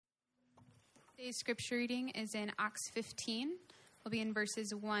Today's scripture reading is in Acts 15. We'll be in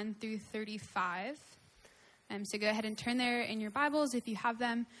verses 1 through 35. So go ahead and turn there in your Bibles if you have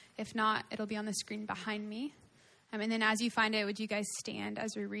them. If not, it'll be on the screen behind me. And then as you find it, would you guys stand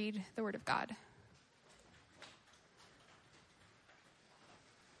as we read the Word of God?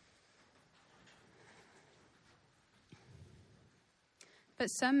 But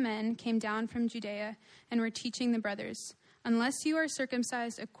some men came down from Judea and were teaching the brothers, "Unless you are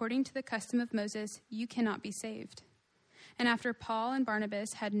circumcised according to the custom of Moses, you cannot be saved." And after Paul and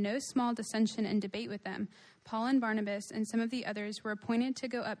Barnabas had no small dissension and debate with them, Paul and Barnabas and some of the others were appointed to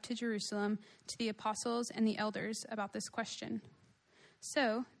go up to Jerusalem to the apostles and the elders about this question.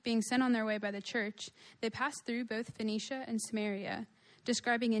 So, being sent on their way by the church, they passed through both Phoenicia and Samaria,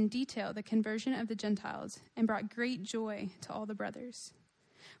 describing in detail the conversion of the Gentiles, and brought great joy to all the brothers.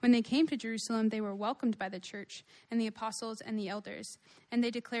 When they came to Jerusalem, they were welcomed by the church and the apostles and the elders, and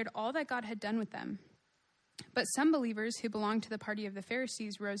they declared all that God had done with them. But some believers who belonged to the party of the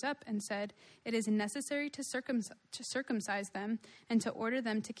Pharisees rose up and said, "It is necessary to circumcise them and to order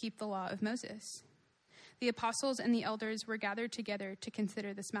them to keep the law of Moses." The apostles and the elders were gathered together to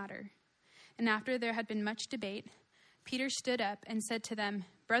consider this matter. And after there had been much debate, Peter stood up and said to them,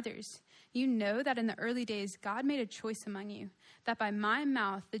 "Brothers, you know that in the early days God made a choice among you, that by my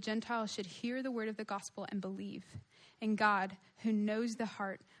mouth the Gentiles should hear the word of the gospel and believe. And God, who knows the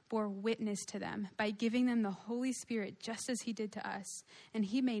heart, bore witness to them by giving them the Holy Spirit just as he did to us. And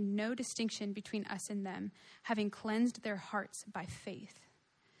he made no distinction between us and them, having cleansed their hearts by faith.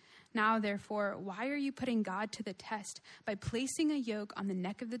 Now, therefore, why are you putting God to the test by placing a yoke on the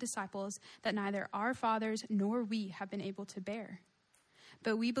neck of the disciples that neither our fathers nor we have been able to bear?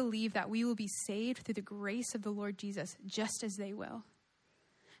 But we believe that we will be saved through the grace of the Lord Jesus, just as they will."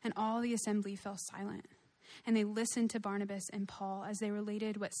 And all the assembly fell silent, and they listened to Barnabas and Paul as they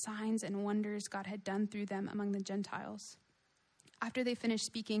related what signs and wonders God had done through them among the Gentiles. After they finished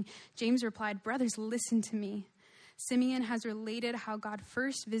speaking, James replied, "Brothers, listen to me. Simeon has related how God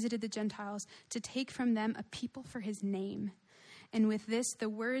first visited the Gentiles to take from them a people for his name. And with this, the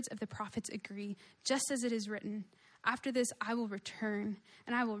words of the prophets agree, just as it is written, 'After this, I will return,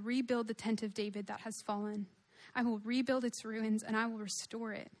 and I will rebuild the tent of David that has fallen. I will rebuild its ruins, and I will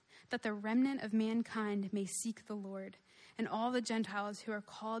restore it, that the remnant of mankind may seek the Lord, and all the Gentiles who are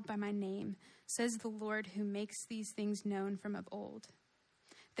called by my name, says the Lord who makes these things known from of old.'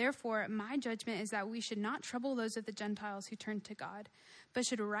 Therefore, my judgment is that we should not trouble those of the Gentiles who turn to God, but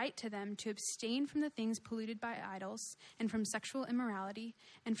should write to them to abstain from the things polluted by idols, and from sexual immorality,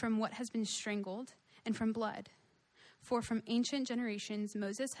 and from what has been strangled, and from blood. For from ancient generations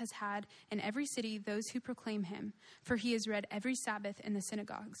Moses has had in every city those who proclaim him, for he is read every Sabbath in the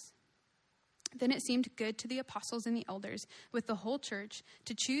synagogues." Then it seemed good to the apostles and the elders with the whole church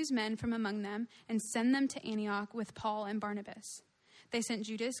to choose men from among them and send them to Antioch with Paul and Barnabas. They sent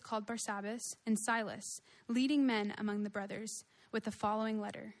Judas, called Barsabbas, and Silas, leading men among the brothers, with the following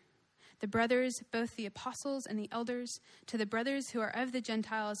letter. "The brothers, both the apostles and the elders, to the brothers who are of the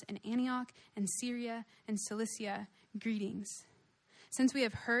Gentiles in Antioch and Syria and Cilicia, greetings. Since we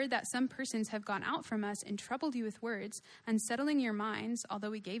have heard that some persons have gone out from us and troubled you with words, unsettling your minds,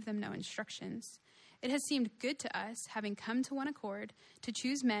 although we gave them no instructions, it has seemed good to us, having come to one accord, to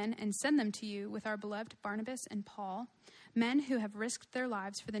choose men and send them to you with our beloved Barnabas and Paul, men who have risked their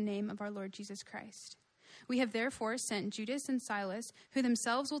lives for the name of our Lord Jesus Christ. We have therefore sent Judas and Silas, who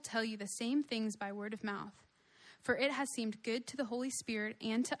themselves will tell you the same things by word of mouth. For it has seemed good to the Holy Spirit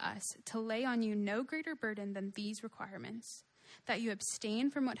and to us to lay on you no greater burden than these requirements, that you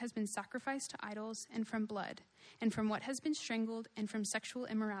abstain from what has been sacrificed to idols, and from blood, and from what has been strangled, and from sexual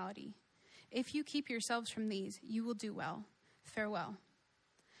immorality. If you keep yourselves from these, you will do well. Farewell."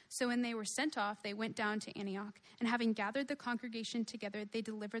 So when they were sent off, they went down to Antioch, and having gathered the congregation together, they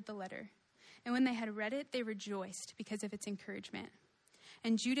delivered the letter. And when they had read it, they rejoiced because of its encouragement.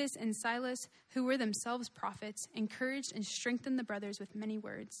 And Judas and Silas, who were themselves prophets, encouraged and strengthened the brothers with many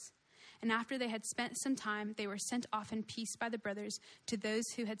words. And after they had spent some time, they were sent off in peace by the brothers to those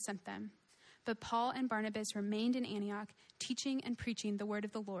who had sent them. But Paul and Barnabas remained in Antioch, teaching and preaching the word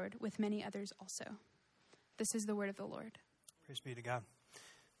of the Lord with many others also. This is the word of the Lord. Praise be to God.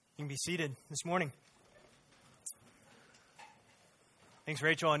 You can be seated this morning. Thanks,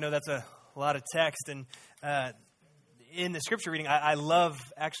 Rachel. I know that's a lot of text, and in the scripture reading, I love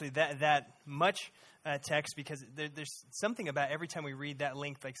actually that much text, because there's something about every time we read that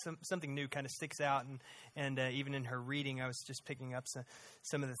length, like something new kind of sticks out, and even in her reading, I was just picking up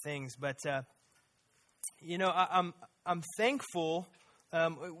some of the things. But I'm thankful.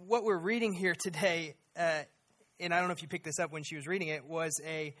 What we're reading here today, and I don't know if you picked this up when she was reading it, was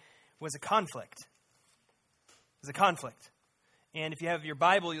was a conflict. It was a conflict. And if you have your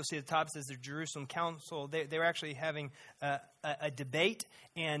Bible, you'll see at the top it says the Jerusalem Council. They were actually having a debate.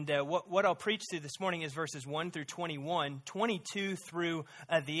 And what I'll preach through this morning is verses 1 through 21. 22 through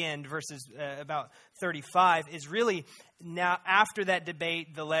the end, verses about 35, is really now after that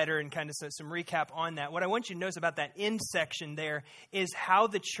debate, the letter, and kind of some recap on that. What I want you to notice about that end section there is how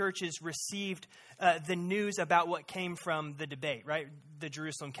the churches received the news about what came from the debate, right? The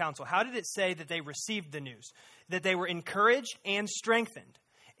Jerusalem Council. How did it say that they received the news? That they were encouraged and strengthened.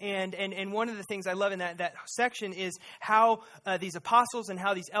 And one of the things I love in that section is how these apostles and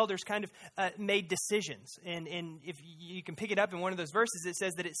how these elders kind of made decisions. And if you can pick it up in one of those verses, it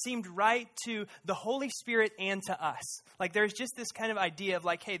says that it seemed right to the Holy Spirit and to us. Like there's just this kind of idea of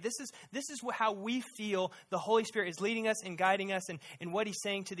like, hey, this is how we feel the Holy Spirit is leading us and guiding us and what he's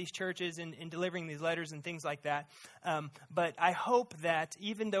saying to these churches and delivering these letters and things like that. But I hope that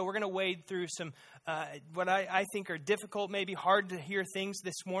even though we're going to wade through some what I think are difficult, maybe hard to hear things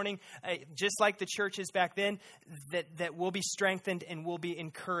this morning, just like the churches back then, that we'll be strengthened and we'll be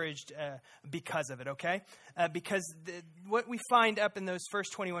encouraged because of it, okay? Because what we find up in those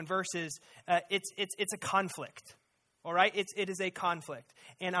first 21 verses, it's a conflict. All right, it is a conflict.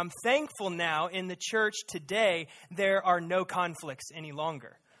 And I'm thankful now in the church today, there are no conflicts any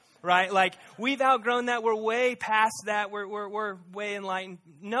longer. Right? Like we've outgrown that. We're way past that. We're way enlightened.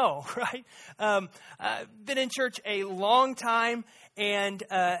 No, right? I've been in church a long time and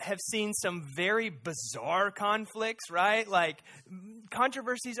have seen some very bizarre conflicts, right? Like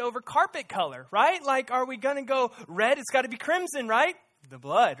controversies over carpet color, right? Like, are we going to go red? It's got to be crimson, right? The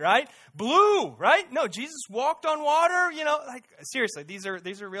blood, right? Blue, right? No, Jesus walked on water, like seriously, these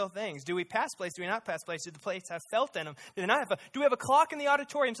are real things. Do we pass plates? Do we not pass plates? Do the plates have felt in them? Do they not have do we have a clock in the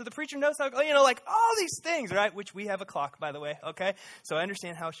auditorium so the preacher knows how, like all these things, right? Which we have a clock, by the way, okay? So I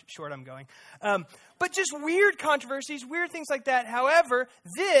understand how short I'm going. But just weird controversies, weird things like that. However,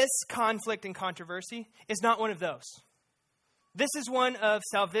 this conflict and controversy is not one of those. This is one of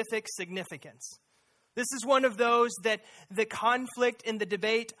salvific significance. This is one of those that the conflict and the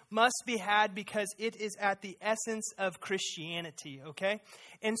debate must be had because it is at the essence of Christianity, okay?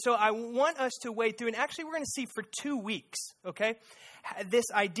 And so I want us to wade through, and actually we're going to see for 2 weeks, okay, this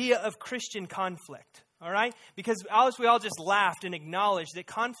idea of Christian conflict. All right? Because we all just laughed and acknowledged that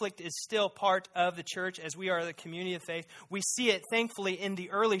conflict is still part of the church as we are the community of faith. We see it, thankfully, in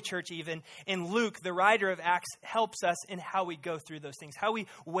the early church even. And Luke, the writer of Acts, helps us in how we go through those things, how we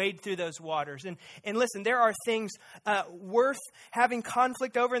wade through those waters. And listen, there are things worth having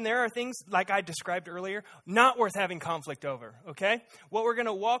conflict over, and there are things, like I described earlier, not worth having conflict over, okay? What we're going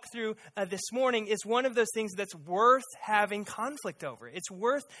to walk through this morning is one of those things that's worth having conflict over. It's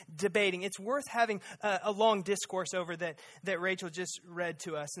worth debating. It's worth having a long discourse over that Rachel just read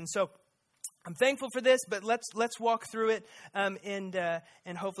to us. And so I'm thankful for this, but let's walk through it, and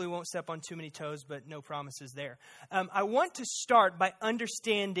hopefully we won't step on too many toes, but no promises there. I want to start by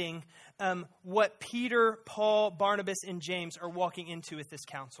understanding what Peter, Paul, Barnabas, and James are walking into with this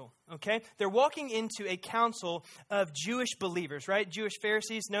council. Okay, they're walking into a council of Jewish believers, right? Jewish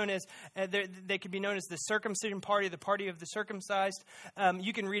Pharisees, known as they could be known as the circumcision party, the party of the circumcised.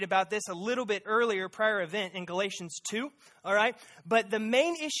 You can read about this a little bit earlier, prior event in Galatians 2. All right, but the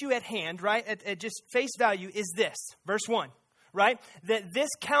main issue at hand, right, at just face value, is this, verse 1. Right? That this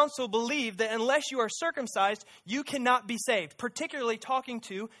council believed that unless you are circumcised, you cannot be saved, particularly talking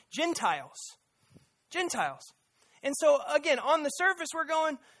to Gentiles. Gentiles. And so, again, on the surface, we're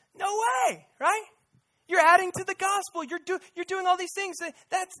going, no way, right? You're adding to the gospel. You're doing all these things.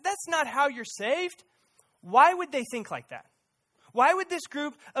 That's not how you're saved. Why would they think like that? Why would this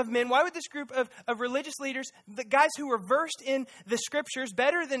group of men, why would this group of religious leaders, the guys who were versed in the scriptures,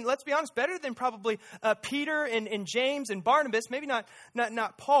 better than, let's be honest, better than probably Peter and James and Barnabas, maybe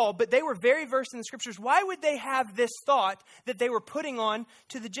not Paul, but they were very versed in the scriptures. Why would they have this thought that they were putting on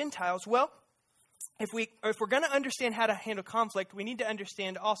to the Gentiles? Well, if we're going to understand how to handle conflict, we need to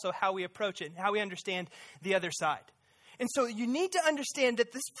understand also how we approach it and how we understand the other side. And so you need to understand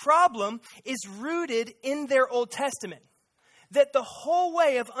that this problem is rooted in their Old Testament. That the whole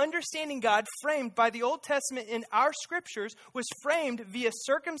way of understanding God framed by the Old Testament in our scriptures was framed via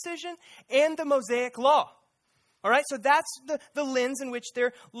circumcision and the Mosaic law. All right, so that's the lens in which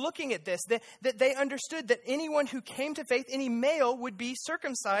they're looking at this. That they understood that anyone who came to faith, any male, would be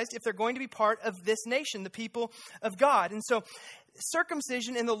circumcised if they're going to be part of this nation, the people of God. And so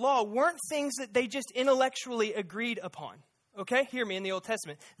circumcision and the law weren't things that they just intellectually agreed upon. Okay, hear me, in the Old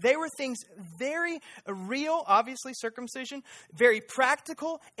Testament. They were things very real, obviously circumcision, very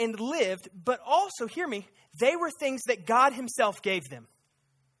practical and lived, but also, hear me, they were things that God himself gave them.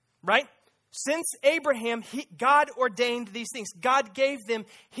 right? Since Abraham, God ordained these things. God gave them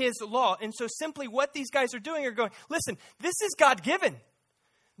his law. And so simply what these guys are doing are going, listen, this is God-given.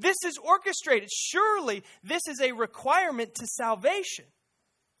 This is orchestrated. Surely this is a requirement to salvation.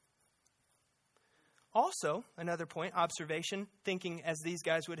 Also, another point, observation, thinking as these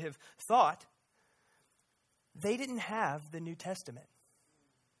guys would have thought, they didn't have the New Testament.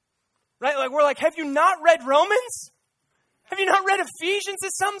 Right? Like we're like, have you not read Romans? Have you not read Ephesians?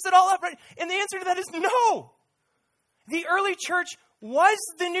 It sums it all up, right? And the answer to that is no. The early church was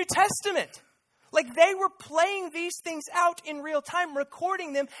the New Testament. Like they were playing these things out in real time,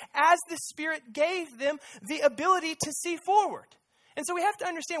 recording them as the Spirit gave them the ability to see forward. And so we have to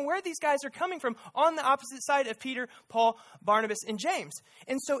understand where these guys are coming from on the opposite side of Peter, Paul, Barnabas, and James.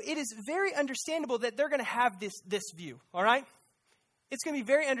 And so it is very understandable that they're going to have this view, all right? It's going to be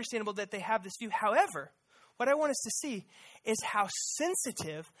very understandable that they have this view. However, what I want us to see is how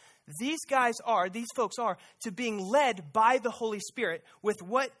sensitive these folks are, to being led by the Holy Spirit with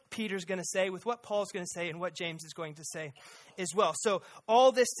what Peter's going to say, with what Paul's going to say, and what James is going to say as well. So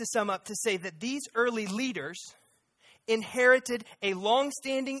all this to sum up to say that these early leaders inherited a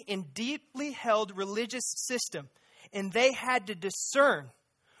long-standing and deeply held religious system, and they had to discern,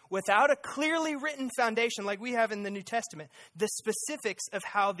 without a clearly written foundation like we have in the New Testament, the specifics of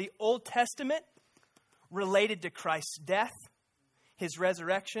how the Old Testament related to Christ's death, his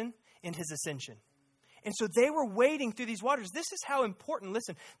resurrection, and his ascension. And so they were wading through these waters. This is how important,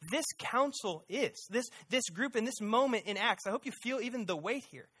 listen, this council is. This group in this moment in Acts, I hope you feel even the weight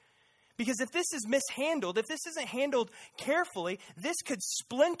here. Because if this is mishandled, if this isn't handled carefully, this could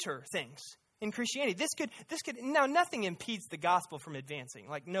splinter things in Christianity. This could now nothing impedes the gospel from advancing,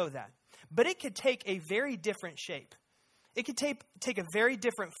 like know that. But it could take a very different shape. It could take a very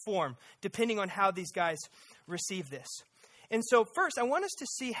different form depending on how these guys receive this. And so first, I want us to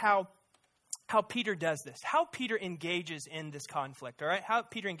see how Peter does this, how Peter engages in this conflict, all right? How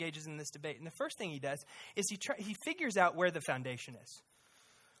Peter engages in this debate. And the first thing he does is he figures out where the foundation is.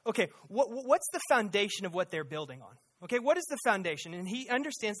 Okay, what's the foundation of what they're building on? Okay, what is the foundation? And he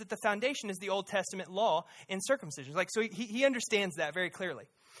understands that the foundation is the Old Testament law and circumcision. So he understands that very clearly.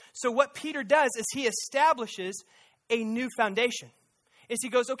 So what Peter does is he establishes a new foundation. Is he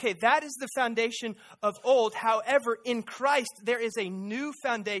goes, okay, that is the foundation of old. However, in Christ, there is a new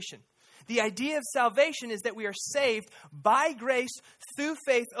foundation. The idea of salvation is that we are saved by grace through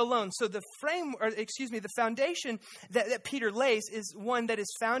faith alone. So the foundation that Peter lays is one that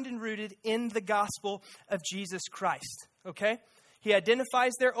is found and rooted in the gospel of Jesus Christ. Okay? He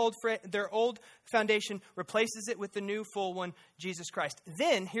identifies their old foundation, replaces it with the new full one, Jesus Christ.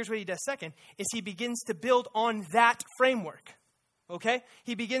 Then, here's what he does second, is he begins to build on that framework. Okay?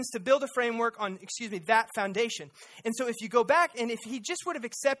 He begins to build a framework on, that foundation. And so if you go back, and if he just would have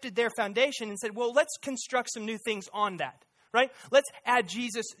accepted their foundation and said, well, let's construct some new things on that, right? Let's add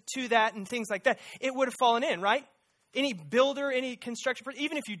Jesus to that and things like that. It would have fallen in, right? Any builder, any construction person,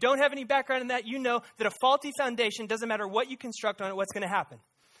 even if you don't have any background in that, you know that a faulty foundation, doesn't matter what you construct on it, what's going to happen?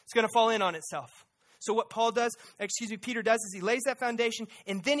 It's going to fall in on itself. So what Peter does is he lays that foundation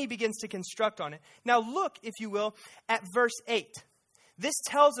and then he begins to construct on it. Now look, if you will, at verse 8. This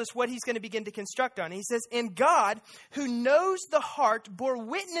tells us what he's going to begin to construct on. He says, and God, who knows the heart, bore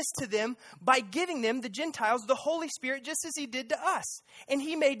witness to them by giving them, the Gentiles, the Holy Spirit, just as he did to us. And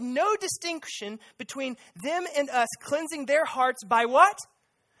he made no distinction between them and us, cleansing their hearts by what?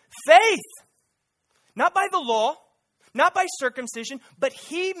 Faith. Not by the law, not by circumcision, but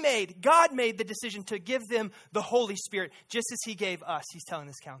God made the decision to give them the Holy Spirit, just as he gave us, he's telling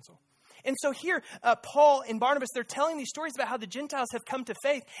this council. And so here, Paul and Barnabas, they're telling these stories about how the Gentiles have come to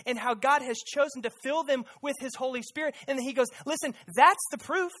faith and how God has chosen to fill them with his Holy Spirit. And then he goes, listen, that's the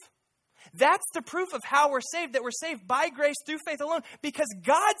proof. That's the proof of how we're saved, that we're saved by grace through faith alone, because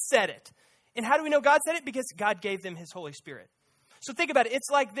God said it. And how do we know God said it? Because God gave them his Holy Spirit. So think about it.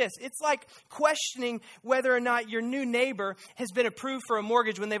 It's like this. It's like questioning whether or not your new neighbor has been approved for a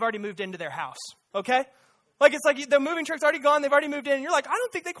mortgage when they've already moved into their house. Okay? Like, it's like the moving truck's already gone. They've already moved in. And you're like, I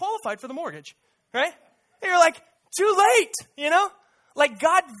don't think they qualified for the mortgage. Right? And you're like, too late, you know? Like,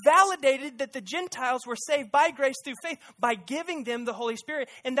 God validated that the Gentiles were saved by grace through faith by giving them the Holy Spirit.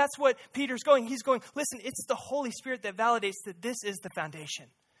 And that's what Peter's going. He's going, listen, it's the Holy Spirit that validates that this is the foundation.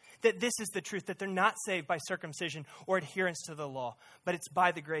 That this is the truth, that they're not saved by circumcision or adherence to the law, but it's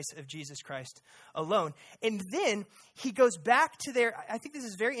by the grace of Jesus Christ alone. And then he goes back to I think this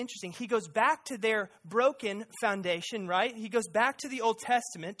is very interesting. He goes back to their broken foundation, right? He goes back to the Old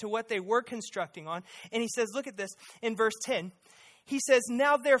Testament, to what they were constructing on. And he says, look at this in verse 10. he says,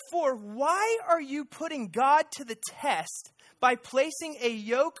 now therefore, why are you putting God to the test by placing a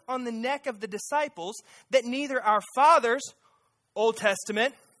yoke on the neck of the disciples that neither our fathers, Old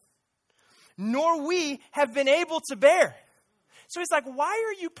Testament, nor we have been able to bear? So he's like, why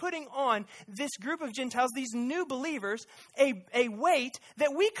are you putting on this group of Gentiles, these new believers, a weight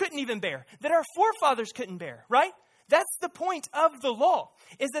that we couldn't even bear, that our forefathers couldn't bear, right? That's the point of the law,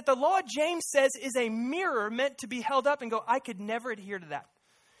 is that the law, James says, is a mirror meant to be held up and go, I could never adhere to that.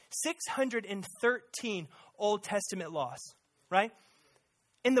 613 Old Testament laws, right?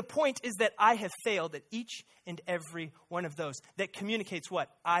 And the point is that I have failed at each and every one of those. That communicates what?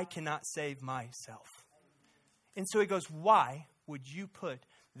 I cannot save myself. And so he goes, why would you put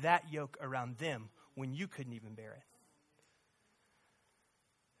that yoke around them when you couldn't even bear it?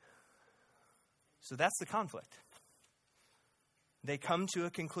 So that's the conflict. They come to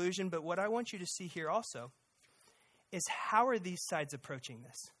a conclusion, but what I want you to see here also is how are these sides approaching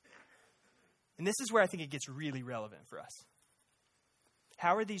this? And this is where I think it gets really relevant for us.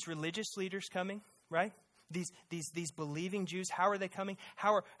 How are these religious leaders coming, right? These believing Jews, how are they coming?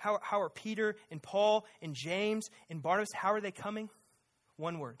 How are Peter and Paul and James and Barnabas, how are they coming?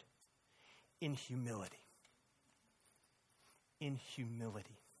 One word: in humility. In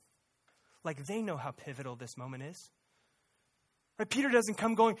humility. Like they know how pivotal this moment is. Right? Peter doesn't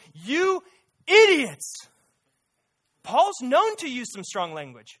come going, you idiots! Paul's known to use some strong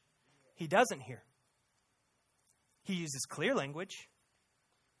language. He doesn't here. He uses clear language.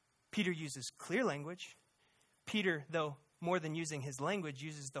 Peter uses clear language. Peter, though, more than using his language,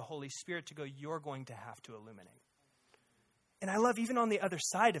 uses the Holy Spirit to go, you're going to have to illuminate. And I love, even on the other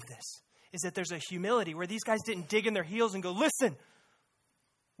side of this, is that there's a humility where these guys didn't dig in their heels and go, listen,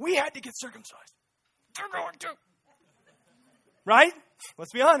 we had to get circumcised. They're going to. Right?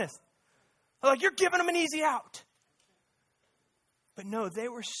 Let's be honest. Like, you're giving them an easy out. But no, they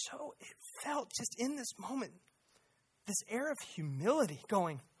were so, it felt just in this moment, this air of humility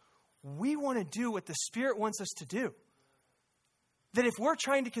going, we want to do what the Spirit wants us to do. That if we're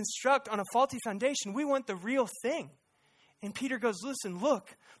trying to construct on a faulty foundation, we want the real thing. And Peter goes, listen, look.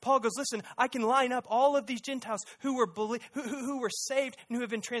 Paul goes, listen, I can line up all of these Gentiles who were who were saved and who have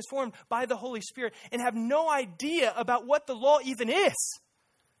been transformed by the Holy Spirit and have no idea about what the law even is.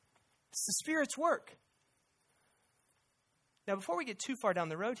 It's the Spirit's work. Now, before we get too far down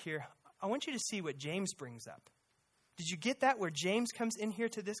the road here, I want you to see what James brings up. Did you get that, where James comes in here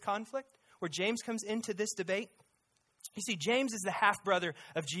to this conflict? Where James comes into this debate? You see, James is the half-brother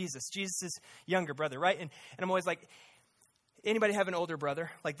of Jesus. Jesus' younger brother, right? And I'm always like, anybody have an older brother?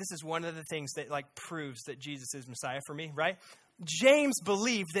 Like, this is one of the things that, like, proves that Jesus is Messiah for me, right? James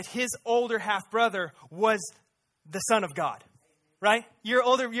believed that his older half-brother was the Son of God, right? Your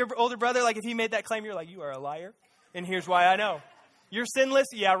older brother, like, if he made that claim, you're like, you are a liar. And here's why I know. You're sinless?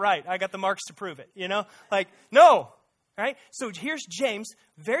 Yeah, right. I got the marks to prove it, you know? Like, no. Right? So here's James,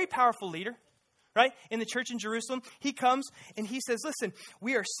 very powerful leader, right? In the church in Jerusalem. He comes and he says, listen,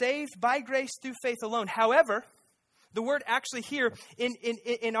 we are saved by grace through faith alone. However, the word actually here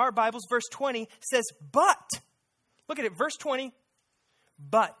in our Bibles, verse 20, says, but. Look at it, verse 20,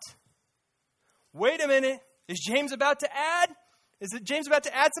 but. Wait a minute. Is James about to add? Is James about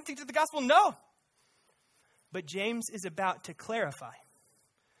to add something to the gospel? No. But James is about to clarify.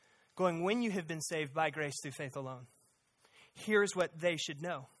 Going, when you have been saved by grace through faith alone, here's what they should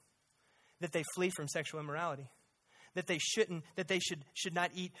know. That they flee from sexual immorality. That they should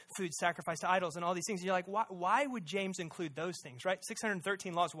not eat food sacrificed to idols and all these things. And you're like, why would James include those things, right?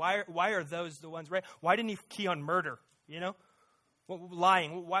 613 laws. Why are those the ones, right? Why didn't he key on murder, you know?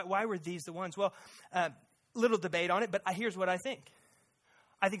 Lying. Why were these the ones? Well, little debate on it, but here's what I think.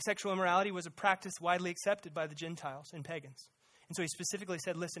 I think sexual immorality was a practice widely accepted by the Gentiles and pagans. And so he specifically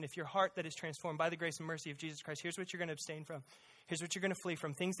said, listen, if your heart that is transformed by the grace and mercy of Jesus Christ, here's what you're going to abstain from. Here's what you're going to flee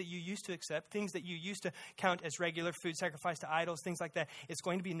from. Things that you used to accept, things that you used to count as regular food sacrificed to idols, things like that. It's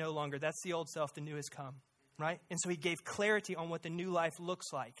going to be no longer. That's the old self. The new has come, right? And so he gave clarity on what the new life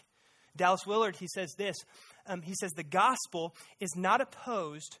looks like. Dallas Willard, he says this. He says the gospel is not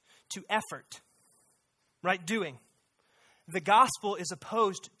opposed to effort, right? Doing. The gospel is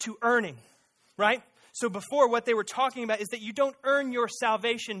opposed to earning, right? So before, what they were talking about is that you don't earn your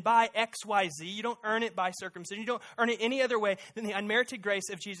salvation by X, Y, Z. You don't earn it by circumcision. You don't earn it any other way than the unmerited grace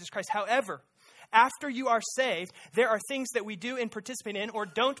of Jesus Christ. However, after you are saved, there are things that we do and participate in or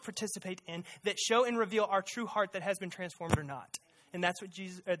don't participate in that show and reveal our true heart that has been transformed or not. And that's what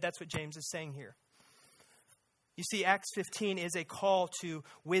James is saying here. You see, Acts 15 is a call to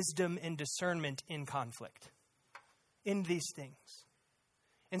wisdom and discernment in conflict. In these things.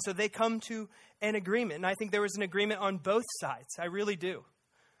 And so they come to an agreement. And I think there was an agreement on both sides. I really do.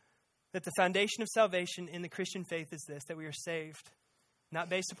 That the foundation of salvation in the Christian faith is this, that we are saved, not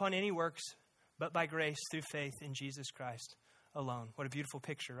based upon any works, but by grace through faith in Jesus Christ alone. What a beautiful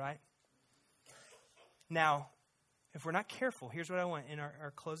picture, right? Now, if we're not careful, here's what I want in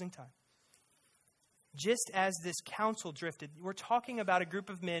our closing time. Just as this council drifted, we're talking about a group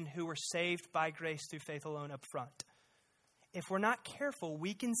of men who were saved by grace through faith alone up front. If we're not careful,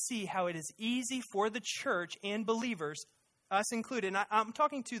 we can see how it is easy for the church and believers, us included, and I'm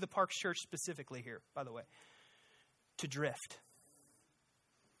talking to the Parks Church specifically here, by the way, to drift.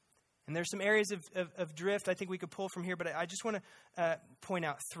 And there's some areas of drift I think we could pull from here, but I just want to point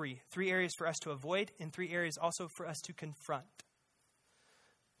out three areas for us to avoid and 3 areas also for us to confront.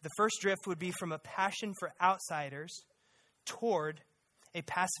 The first drift would be from a passion for outsiders toward a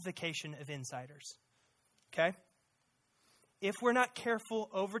pacification of insiders. Okay? If we're not careful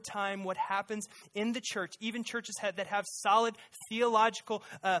over time, what happens in the church, even churches that have solid theological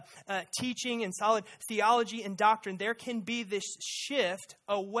teaching and solid theology and doctrine, there can be this shift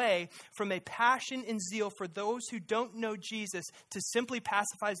away from a passion and zeal for those who don't know Jesus to simply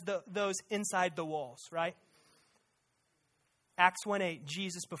pacify those inside the walls, right? Acts 1:8,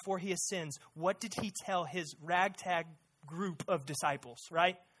 Jesus, before he ascends, what did he tell his ragtag group of disciples,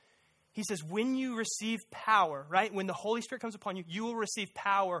 right? He says, when you receive power, right? When the Holy Spirit comes upon you, you will receive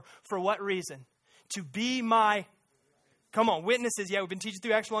power for what reason? To be my, come on, witnesses. Yeah, we've been teaching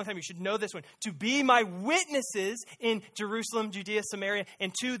through Acts for a long time. You should know this one. To be my witnesses in Jerusalem, Judea, Samaria,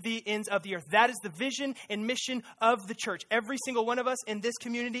 and to the ends of the earth. That is the vision and mission of the church. Every single one of us in this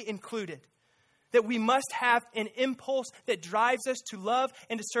community included. That we must have an impulse that drives us to love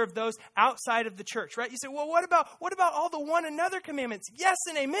and to serve those outside of the church, right? You say, well, what about all the one another commandments? Yes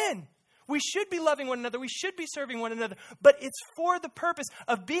and amen. We should be loving one another. We should be serving one another. But it's for the purpose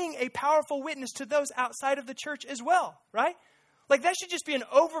of being a powerful witness to those outside of the church as well, right? Like that should just be an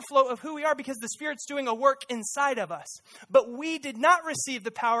overflow of who we are because the Spirit's doing a work inside of us. But we did not receive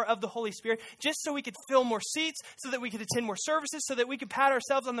the power of the Holy Spirit just so we could fill more seats, so that we could attend more services, so that we could pat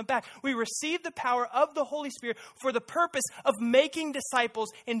ourselves on the back. We received the power of the Holy Spirit for the purpose of making disciples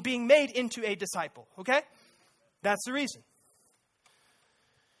and being made into a disciple, okay? That's the reason.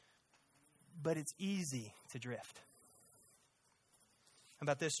 But it's easy to drift. How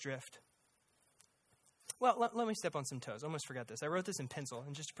about this drift? Well, let me step on some toes. I almost forgot this. I wrote this in pencil,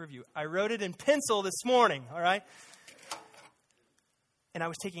 and just to prove you, I wrote it in pencil this morning, all right? And I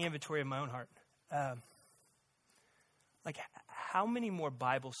was taking inventory of my own heart. How many more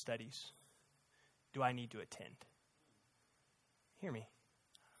Bible studies do I need to attend? Hear me.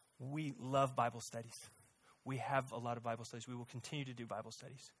 We love Bible studies. We have a lot of Bible studies. We will continue to do Bible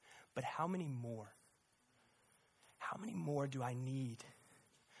studies. But how many more? How many more do I need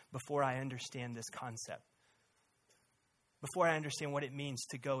before I understand this concept? Before I understand what it means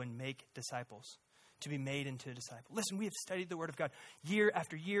to go and make disciples, to be made into a disciple. Listen, we have studied the Word of God year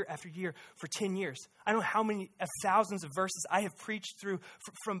after year after year for 10 years. I don't know how many thousands of verses I have preached through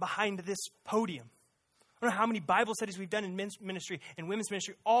from behind this podium. I don't know how many Bible studies we've done in men's ministry and women's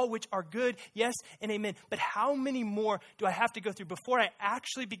ministry, all which are good, yes and amen. But how many more do I have to go through before I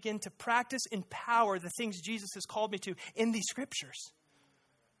actually begin to practice in power the things Jesus has called me to in these scriptures?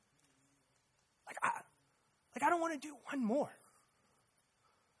 I don't want to do one more.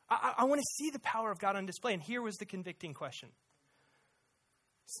 I want to see the power of God on display. And here was the convicting question.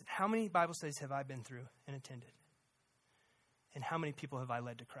 How many Bible studies have I been through and attended? And how many people have I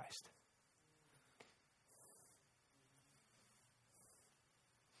led to Christ?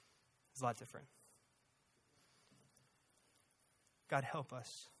 It's a lot different. God help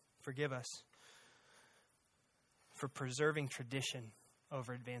us, forgive us for preserving tradition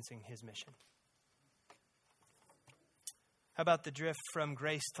over advancing his mission. How about the drift from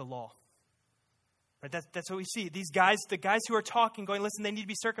grace to law? Right, that's what we see. These guys, the guys who are talking, going, listen, they need to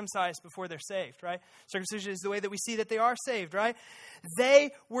be circumcised before they're saved, right? Circumcision is the way that we see that they are saved, right?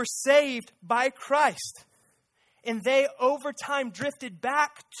 They were saved by Christ. And they, over time, drifted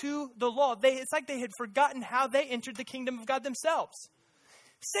back to the law. It's like they had forgotten how they entered the kingdom of God themselves.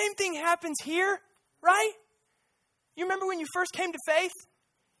 Same thing happens here, right? You remember when you first came to faith?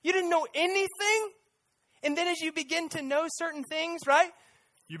 You didn't know anything. And then as you begin to know certain things, right?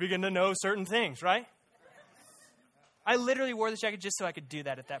 You begin to know certain things, right? I literally wore this jacket just so I could do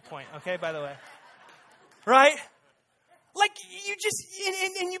that at that point, okay, by the way. Right? Like, you just,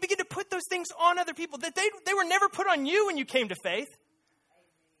 and you begin to put those things on other people that they were never put on you when you came to faith.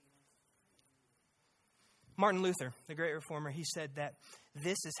 Martin Luther, the great reformer, he said that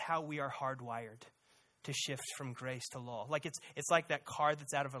this is how we are hardwired to shift from grace to law. Like it's like that car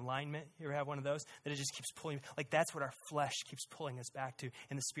that's out of alignment. You ever have one of those? That it just keeps pulling. Like that's what our flesh keeps pulling us back to.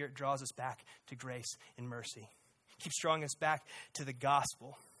 And the Spirit draws us back to grace and mercy. Keeps drawing us back to the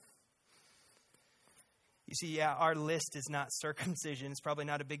gospel. You see, yeah, our list is not circumcision. It's probably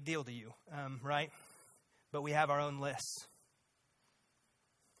not a big deal to you, right? But we have our own lists.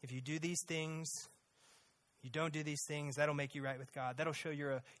 If you do these things, you don't do these things, that'll make you right with God. That'll show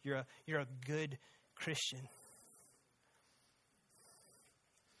you're a good Christian. I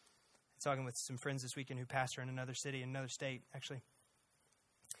was talking with some friends this weekend who pastor in another city, in another state, actually.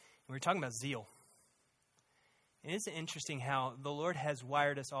 And we were talking about zeal. And it's interesting how the Lord has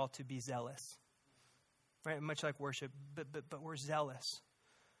wired us all to be zealous. Right? Much like worship, but we're zealous.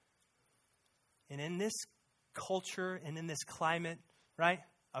 And in this culture and in this climate, right?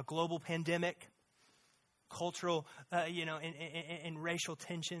 A global pandemic, cultural, and racial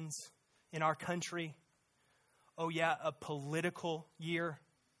tensions in our country. Oh yeah, a political year.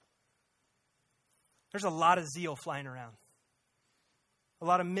 There's a lot of zeal flying around. A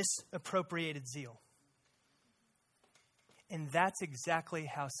lot of misappropriated zeal. And that's exactly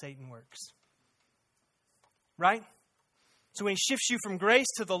how Satan works. Right? So when he shifts you from grace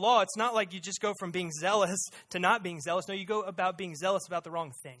to the law, it's not like you just go from being zealous to not being zealous. No, you go about being zealous about the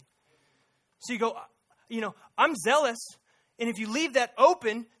wrong thing. So you go, I'm zealous. And if you leave that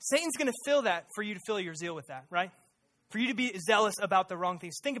open, Satan's going to fill that for you to fill your zeal with that, right? For you to be zealous about the wrong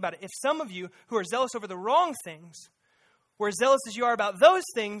things. Think about it. If some of you who are zealous over the wrong things were as zealous as you are about those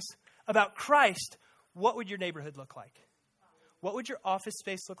things, about Christ, what would your neighborhood look like? What would your office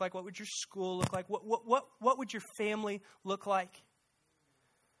space look like? What would your school look like? What would your family look like?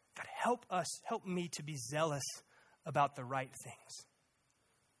 God, help me to be zealous about the right things.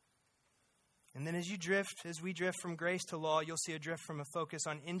 And then as we drift from grace to law, you'll see a drift from a focus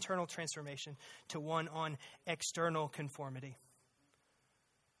on internal transformation to one on external conformity.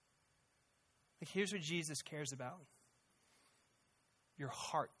 Like here's what Jesus cares about. Your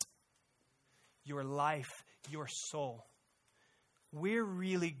heart, your life, your soul. We're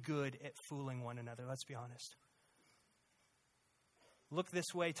really good at fooling one another, let's be honest. Look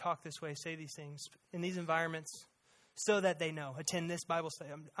this way, talk this way, say these things in these environments so that they know. Attend this Bible study.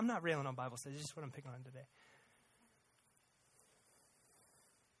 I'm not railing on Bible studies, it's just what I'm picking on today.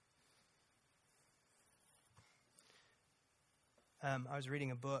 I was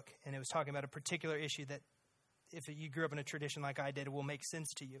reading a book, and it was talking about a particular issue that if you grew up in a tradition like I did, it will make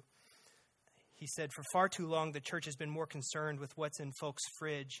sense to you. He said, for far too long, the church has been more concerned with what's in folks'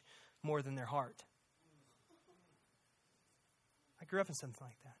 fridge more than their heart. I grew up in something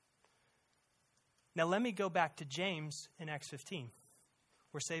like that. Now, let me go back to James in Acts 15.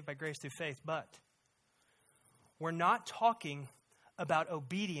 We're saved by grace through faith, but we're not talking about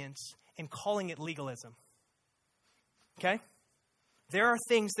obedience and calling it legalism. Okay? There are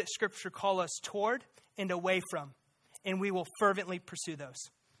things that Scripture call us toward and away from, and we will fervently pursue those.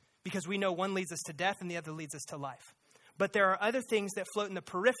 Because we know one leads us to death and the other leads us to life. But there are other things that float in the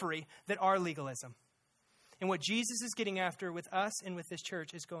periphery that are legalism. And what Jesus is getting after with us and with this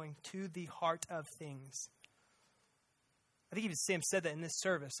church is going to the heart of things. I think even Sam said that in this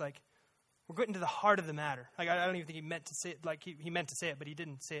service. Like, we're getting to the heart of the matter. Like, I don't even think he meant to say it. Like, he meant to say it, but he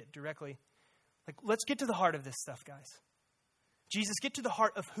didn't say it directly. Like, let's get to the heart of this stuff, guys. Jesus, get to the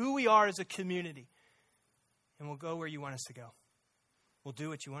heart of who we are as a community. And we'll go where you want us to go. We'll do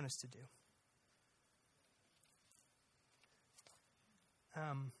what you want us to do.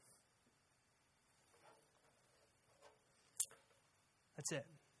 That's it.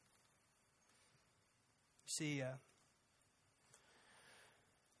 You see,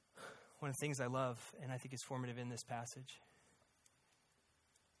 one of the things I love, and I think is formative in this passage,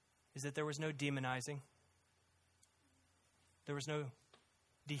 is that there was no demonizing. There was no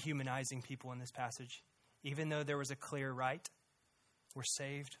dehumanizing people in this passage. Even though there was a clear right, we're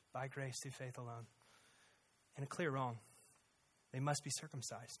saved by grace through faith alone. And a clear wrong, they must be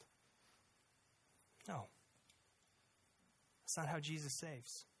circumcised. No. That's not how Jesus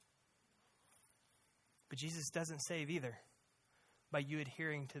saves. But Jesus doesn't save either by you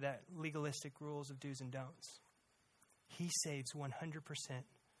adhering to that legalistic rules of do's and don'ts. He saves 100%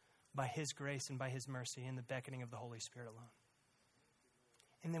 by His grace and by His mercy and the beckoning of the Holy Spirit alone.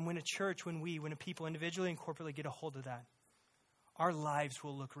 And then when a people individually and corporately get a hold of that, our lives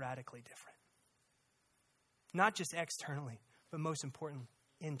will look radically different. Not just externally, but most importantly,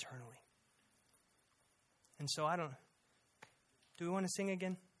 internally. And so do we want to sing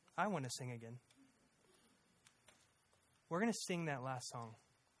again? I want to sing again. We're going to sing that last song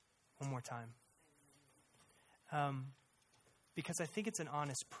one more time. Because I think it's an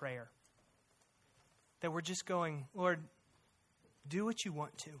honest prayer. that we're just going, Lord, do what you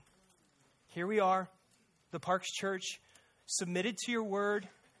want to. Here we are, the Parks Church, submitted to your word.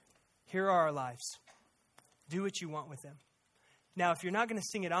 Here are our lives. Do what you want with them. Now, if you're not going to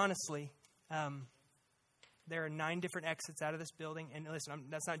sing it honestly, there are 9 different exits out of this building. And listen,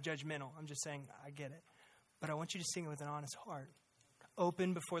 that's not judgmental. I'm just saying I get it. But I want you to sing it with an honest heart.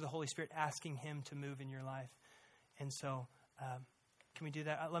 Open before the Holy Spirit, asking him to move in your life. And so, can we do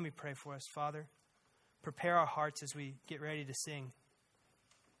that? Let me pray for us. Father, prepare our hearts as we get ready to sing.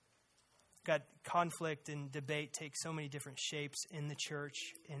 God, conflict and debate take so many different shapes in the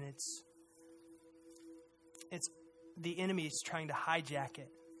church, and it's the enemy is trying to hijack it.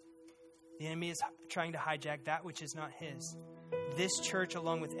 The enemy is trying to hijack that which is not his. This church,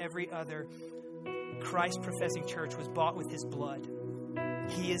 along with every other Christ-professing church, was bought with his blood.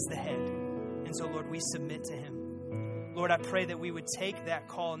 He is the head. And so, Lord, we submit to him. Lord, I pray that we would take that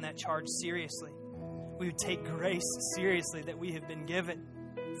call and that charge seriously. We would take grace seriously that we have been given,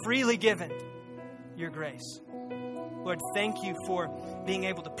 freely given your grace. Lord, thank you for being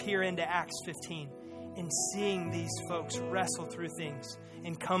able to peer into Acts 15 and seeing these folks wrestle through things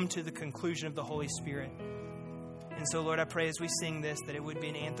and come to the conclusion of the Holy Spirit. And so, Lord, I pray as we sing this that it would be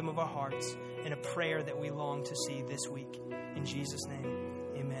an anthem of our hearts and a prayer that we long to see this week. In Jesus' name,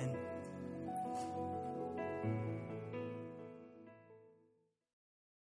 amen.